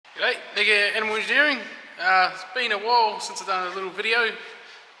G'day, Nick here, Animal Engineering. It's been a while since I've done a little video.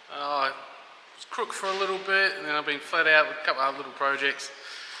 I was crook for a little bit and then I've been flat out with a couple of other little projects.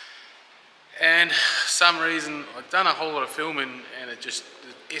 And for some reason I've done a whole lot of filming and the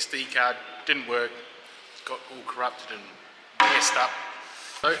SD card didn't work. It got all corrupted and messed up.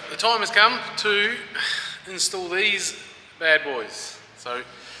 So the time has come to install these bad boys. So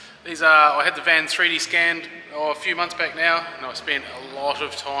these are, I had the van 3D scanned a few months back now, and I spent a lot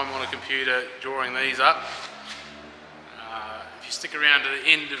of time on a computer drawing these up. If you stick around to the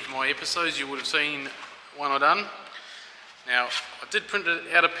end of my episodes, you would have seen one I've done. Now, I did print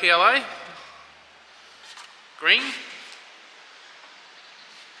it out of PLA, green,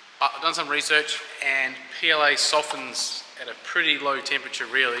 but I've done some research and PLA softens at a pretty low temperature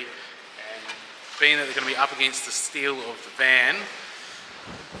really, and being that they're going to be up against the steel of the van,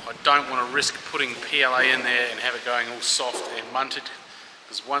 I don't want to risk putting PLA in there and have it going all soft and munted,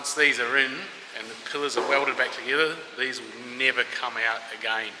 because once these are in and the pillars are welded back together, these will never come out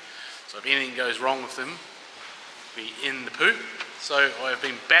again. So if anything goes wrong with them, it'll be in the poop. So I've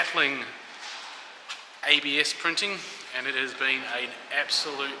been battling ABS printing and it has been an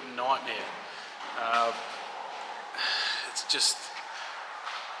absolute nightmare. It's just,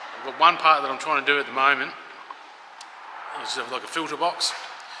 I've got one part that I'm trying to do at the moment. It's like a filter box.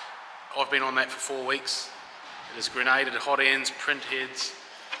 I've been on that for 4 weeks. It has grenaded hot ends, print heads.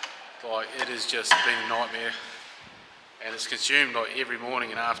 Like, it has just been a nightmare. And it's consumed like every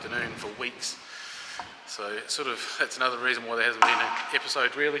morning and afternoon for weeks. So that's another reason why there hasn't been an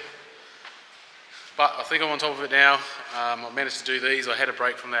episode really. But I think I'm on top of it now. I managed to do these. I had a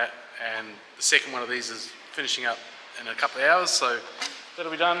break from that, and the second one of these is finishing up in a couple of hours, so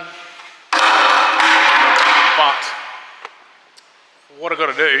that'll be done. But what I've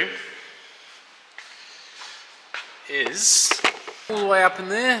got to do is all the way up in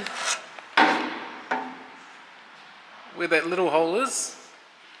there where that little hole is,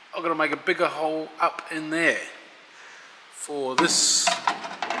 I've got to make a bigger hole up in there for this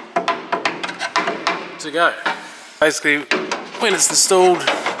to go. Basically, when it's installed,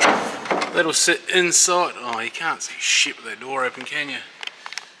 that'll sit inside. Oh, you can't see shit with that door open, can you?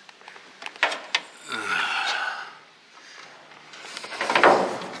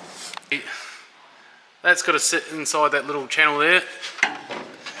 That's got to sit inside that little channel there,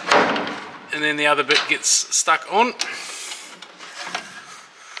 and then the other bit gets stuck on.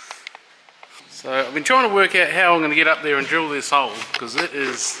 So I've been trying to work out how I'm going to get up there and drill this hole, because it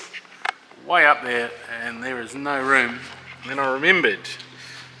is way up there and there is no room. And then I remembered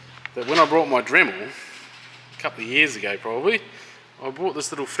that when I brought my Dremel a couple of years ago probably, I bought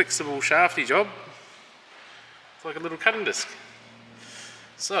this little flexible shafty job. It's like a little cutting disc.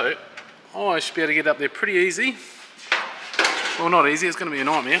 So I should be able to get up there pretty easy. Well, not easy, it's going to be a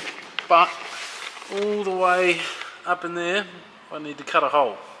nightmare, but all the way up in there I need to cut a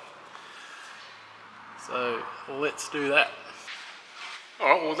hole. So let's do that.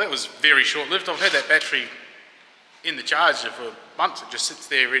 Alright, well that was very short-lived. I've had that battery in the charger for months. It just sits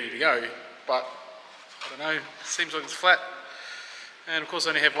there ready to go, but I don't know, it seems like it's flat. And of course I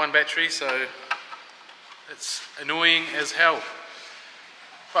only have one battery, so it's annoying as hell.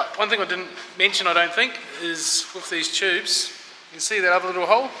 But one thing I didn't mention, I don't think, is with these tubes, you can see that other little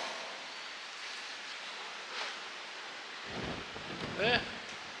hole? There.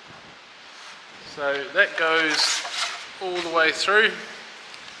 So that goes all the way through.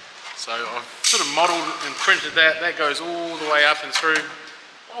 So I've sort of modelled and printed that. That goes all the way up and through.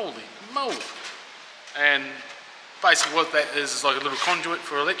 Holy moly! And basically what that is like a little conduit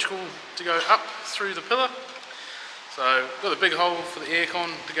for electrical to go up through the pillar. So I've got a big hole for the aircon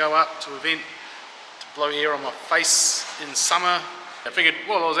to go up to a vent to blow air on my face in summer. I figured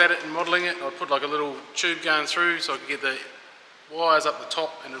while I was at it and modelling it, I'd put like a little tube going through so I could get the wires up the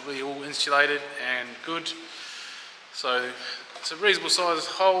top and it'll be all insulated and good. So it's a reasonable sized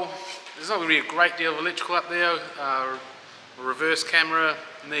hole. There's not going to be a great deal of electrical up there. A reverse camera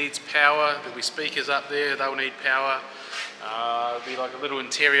needs power. There'll be speakers up there, they'll need power. There'll be like a little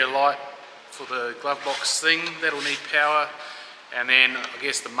interior light for the glove box thing, that'll need power. And then I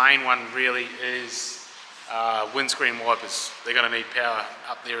guess the main one really is windscreen wipers. They're going to need power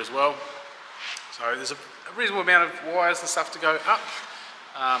up there as well. So there's a reasonable amount of wires and stuff to go up.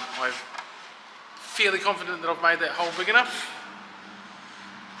 I'm fairly confident that I've made that hole big enough.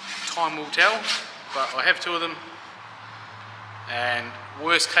 Time will tell, but I have two of them. And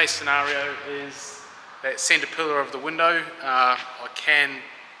worst case scenario is that centre pillar of the window. I can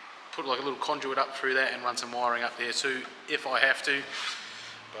put like a little conduit up through that and run some wiring up there too if I have to,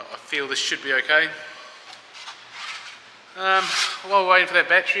 but I feel this should be okay. While we're waiting for that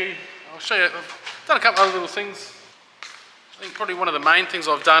battery, I'll show you. I've done a couple other little things. I think probably one of the main things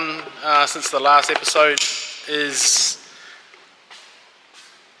I've done since the last episode is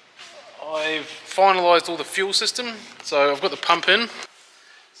I've finalised all the fuel system. So I've got the pump in.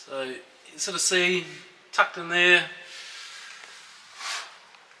 So you can sort of see tucked in there.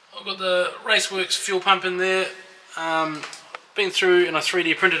 I've got the Raceworks fuel pump in there. Been through and I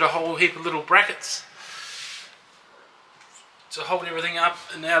 3D printed a whole heap of little brackets to hold everything up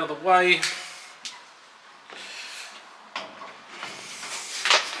and out of the way.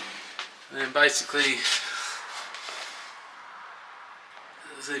 And then basically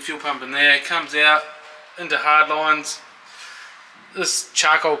there's the fuel pump in there, it comes out into hard lines. This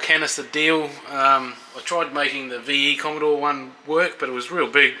charcoal canister deal, I tried making the VE Commodore one work, but it was real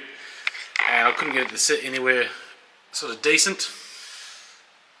big and I couldn't get it to sit anywhere sort of decent.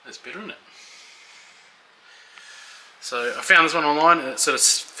 That's better, isn't it? So I found this one online and it sort of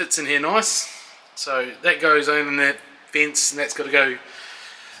fits in here nice. So that goes in that vents and that's got to go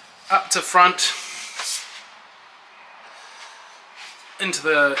up to front into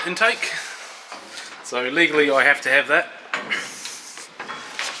the intake. So legally I have to have that.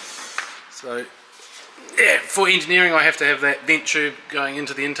 So yeah, for engineering I have to have that vent tube going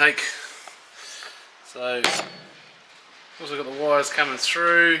into the intake. So also got the wires coming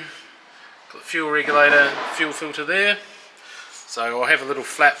through, got the fuel regulator, fuel filter there. So I'll have a little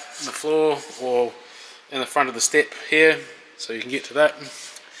flap in the floor or in the front of the step here so you can get to that.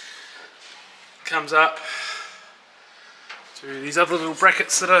 Comes up to these other little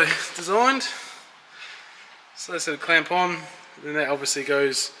brackets that I designed. So that's a clamp on, and then that obviously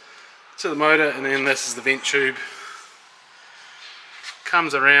goes to the motor, and then this is the vent tube.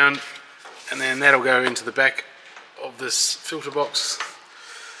 Comes around, and then that'll go into the back of this filter box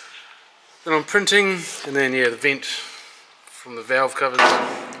that I'm printing, and then yeah, the vent from the valve covers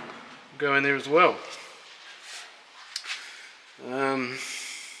will go in there as well.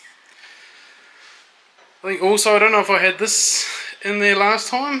 I think also, I don't know if I had this in there last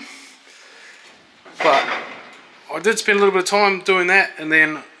time, but I did spend a little bit of time doing that, and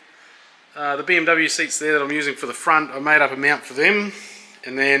then the BMW seats there that I'm using for the front, I made up a mount for them,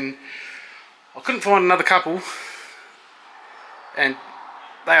 and then I couldn't find another couple, and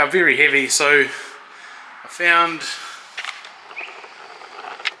they are very heavy, so I found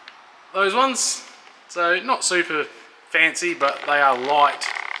those ones. So not super fancy, but they are light.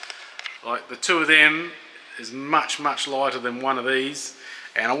 Like the two of them is much lighter than one of these,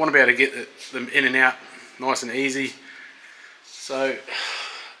 and I want to be able to get them in and out nice and easy. So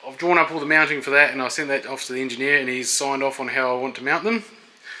I've drawn up all the mounting for that, and I sent that off to the engineer, and he's signed off on how I want to mount them,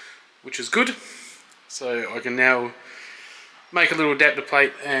 which is good. So I can now make a little adapter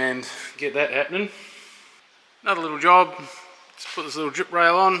plate and get that happening. Another little job, just put this little drip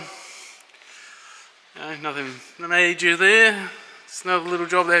rail on. Nothing major there, just another little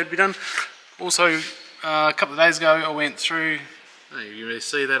job that had to be done. Also a couple of days ago I went through, I don't know if you can really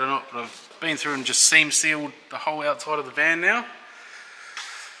see that or not, but I've been through and just seam sealed the whole outside of the van now.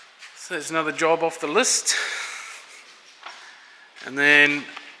 So that's another job off the list. And then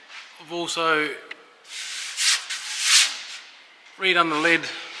I've also redone the lead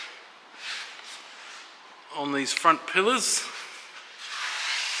on these front pillars.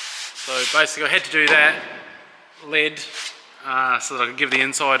 So basically I had to do that lead so that I could give the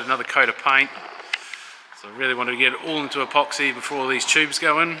inside another coat of paint. So I really wanted to get it all into epoxy before these tubes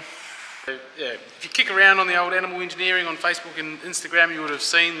go in. So, yeah, if you kick around on the old Animal Engineering on Facebook and Instagram, you would have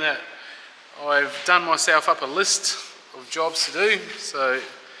seen that I've done myself up a list of jobs to do. So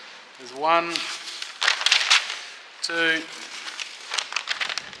there's 1, 2,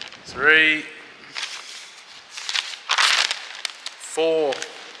 3, 4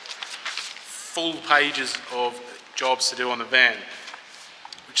 full pages of jobs to do on the van,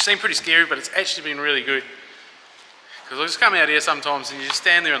 which seem pretty scary, but it's actually been really good, because I just come out here sometimes and you just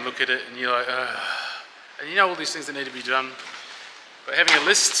stand there and look at it and you're like, and you know all these things that need to be done, but having a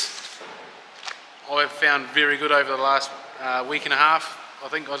list I've found very good over the last week and a half. I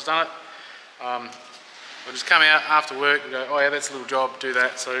think I've done it. I just come out after work and go, oh yeah, that's a little job, do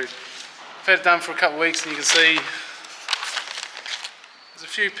that. So I've had it done for a couple of weeks, and you can see there's a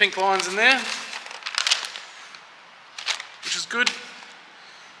few pink lines in there, which is good.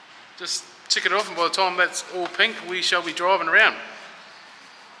 Just tick it off, and by the time that's all pink, we shall be driving around.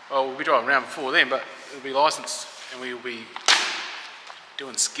 Well, we'll be driving around before then, but it'll be licensed and we will be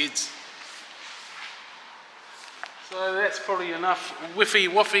doing skids. So that's probably enough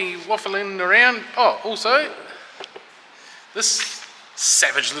waffling around. Oh, also, this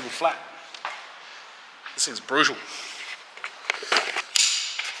savage little flat. This thing's brutal.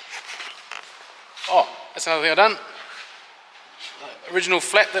 Oh, that's another thing I've done. Original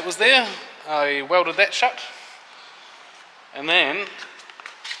flap that was there, I welded that shut. And then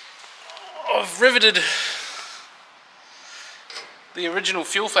I've riveted the original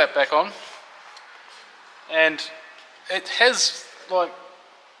fuel flap back on. And it has like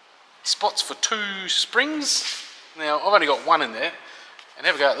spots for 2 springs. Now I've only got 1 in there. And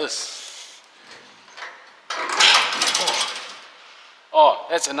have a go at this. Oh,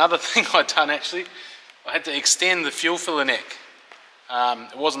 that's another thing I'd done actually. I had to extend the fuel filler neck.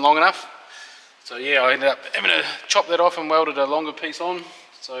 It wasn't long enough. So yeah, I ended up having to chop that off and welded a longer piece on.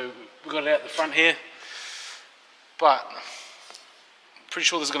 So we got it out the front here. But I'm pretty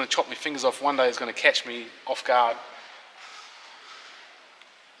sure this is going to chop my fingers off one day. It's going to catch me off guard.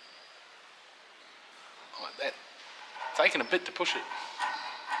 Like that. Taking a bit to push it.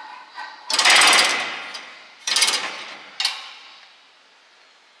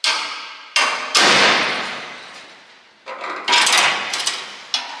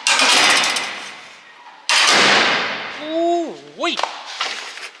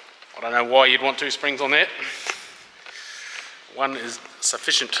 I don't know why you'd want 2 springs on that. 1 is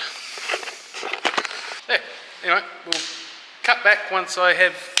sufficient. Yeah, anyway, we'll cut back once I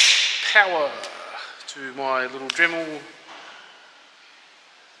have power to my little Dremel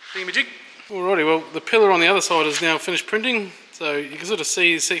thingamajig. Alrighty, well the pillar on the other side is now finished printing, so you can sort of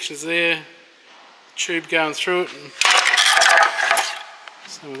see the sections there, tube going through it, and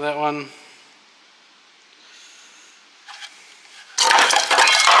same with that one.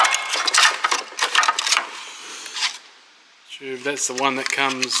 That's the one that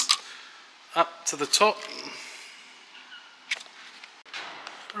comes up to the top.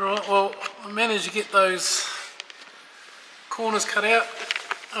 Alright, well I managed to get those corners cut out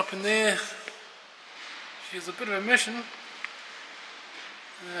up in there. There's a bit of a mission.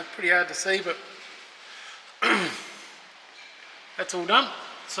 Pretty hard to see, but that's all done.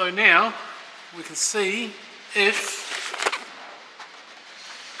 So now we can see if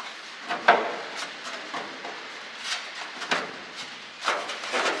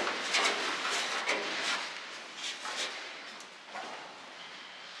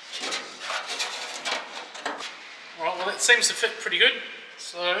seems to fit pretty good,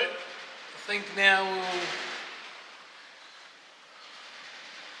 so I think now we'll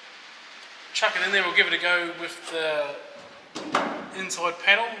chuck it in there. We'll give it a go with the inside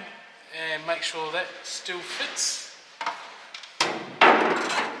panel and make sure that still fits.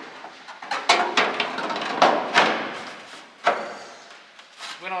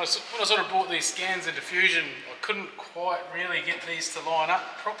 When I sort of bought these scans into Fusion, I couldn't quite really get these to line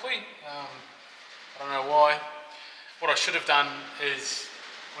up properly. I don't know why. What I should have done is,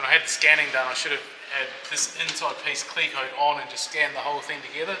 when I had the scanning done, I should have had this inside piece clear coat on and just scanned the whole thing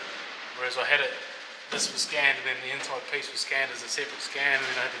together. Whereas I had it, this was scanned and then the inside piece was scanned as a separate scan, and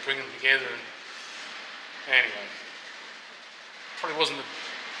then I had to bring them together. And anyway, probably wasn't the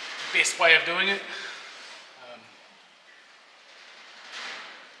best way of doing it.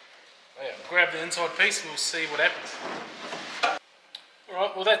 Yeah, I'll grab the inside piece and we'll see what happens.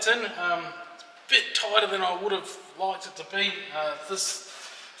 Alright, well that's in. Bit tighter than I would have liked it to be. This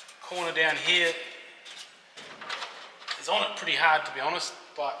corner down here is on it pretty hard, to be honest,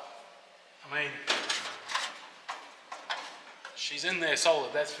 but I mean, she's in there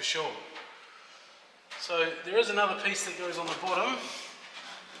solid, that's for sure. So there is another piece that goes on the bottom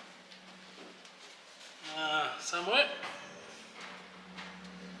somewhere.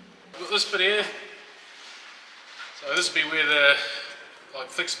 Got this bit here, so this will be where the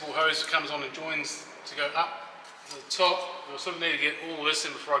flexible hose comes on and joins to go up to the top. We'll sort of need to get all this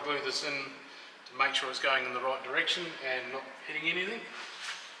in before I glue this in to make sure it's going in the right direction and not hitting anything.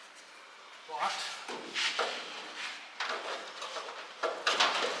 But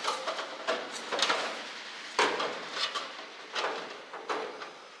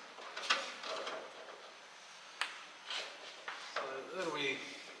so that'll be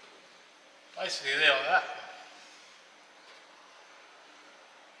basically there like that.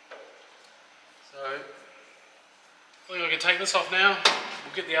 So I think I can take this off now.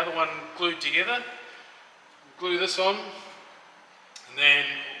 We'll get the other one glued together. Glue this on, and then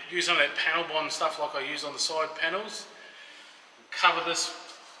use some of that panel bond stuff like I used on the side panels. Cover this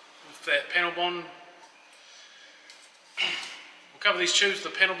with that panel bond. We'll cover these tubes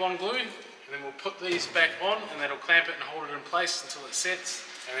with the panel bond glue, and then we'll put these back on, and that'll clamp it and hold it in place until it sets.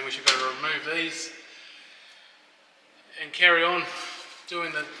 And then we should be able to remove these and carry on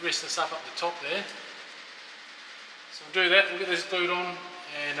doing the rest of the stuff up the top there. So we'll do that, we'll get this glued on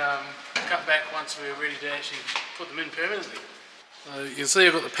and cut back once we're ready to actually put them in permanently. So you can see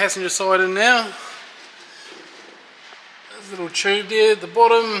I've got the passenger side in now. little tube there at the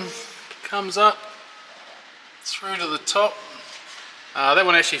bottom, comes up through to the top. That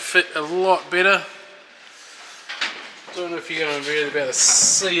one actually fit a lot better. Don't know if you're going to really be able to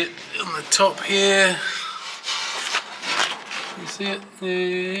see it on the top here. You see it?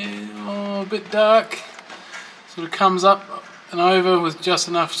 Yeah. Oh, a bit dark. Sort of comes up and over with just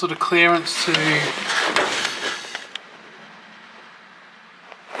enough sort of clearance to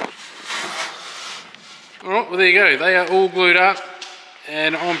alright, well there you go, they are all glued up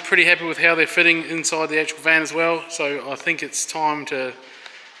and I'm pretty happy with how they're fitting inside the actual van as well, so I think it's time to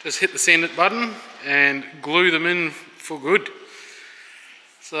just hit the send it button and glue them in for good.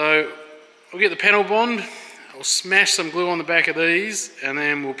 So I'll get the panel bond, I'll smash some glue on the back of these and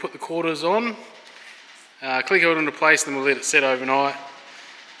then we'll put the quarters on, click it into place, then we'll let it set overnight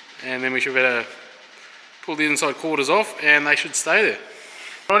and then we should better pull the inside quarters off and they should stay there.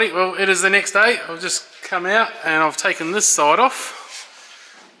 Alrighty, well it is the next day. I've just come out and I've taken this side off.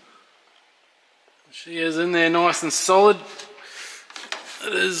 She is in there nice and solid.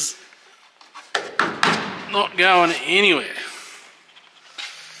 It is not going anywhere.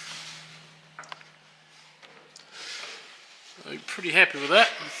 So pretty happy with that.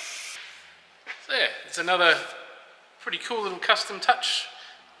 So yeah, it's another pretty cool little custom touch.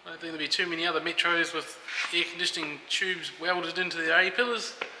 I don't think there'll be too many other Metros with air conditioning tubes welded into the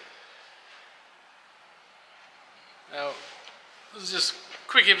A-pillars. Now, this is just a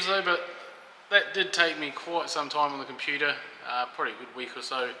quick episode, but that did take me quite some time on the computer, probably a good week or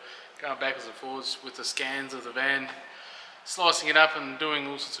so, going backwards and forwards with the scans of the van, slicing it up and doing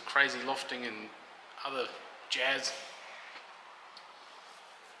all sorts of crazy lofting and other jazz.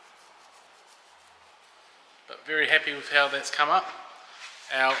 But very happy with how that's come up.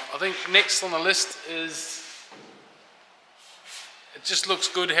 Now, I think next on the list is, it just looks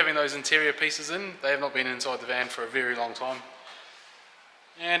good having those interior pieces in. They have not been inside the van for a very long time.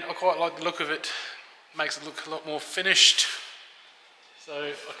 And I quite like the look of it. Makes it look a lot more finished. So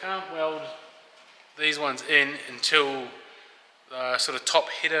I can't weld these ones in until the sort of top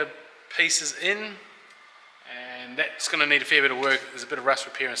header piece is in. And that's going to need a fair bit of work. There's a bit of rust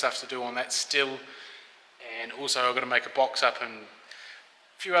repair and stuff to do on that still. And also I've got to make a box up and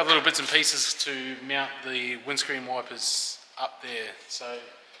a few other little bits and pieces to mount the windscreen wipers up there. So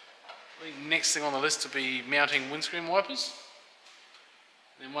I think next thing on the list will be mounting windscreen wipers.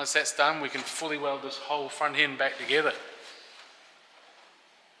 And then once that's done, we can fully weld this whole front end back together,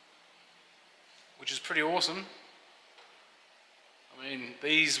 which is pretty awesome. I mean,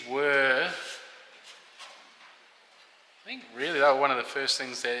 these were, I think really they were one of the first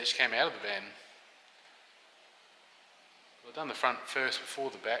things that actually came out of the van. I've done the front first before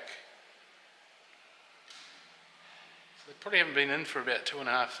the back. So they probably haven't been in for about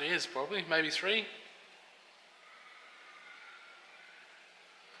 2.5 years, probably, maybe 3.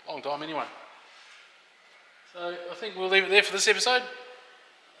 Long time anyway. So I think we'll leave it there for this episode.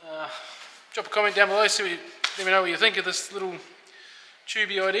 Drop a comment down below, let me know what you think of this little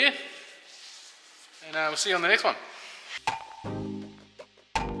tubey idea. And we'll see you on the next one.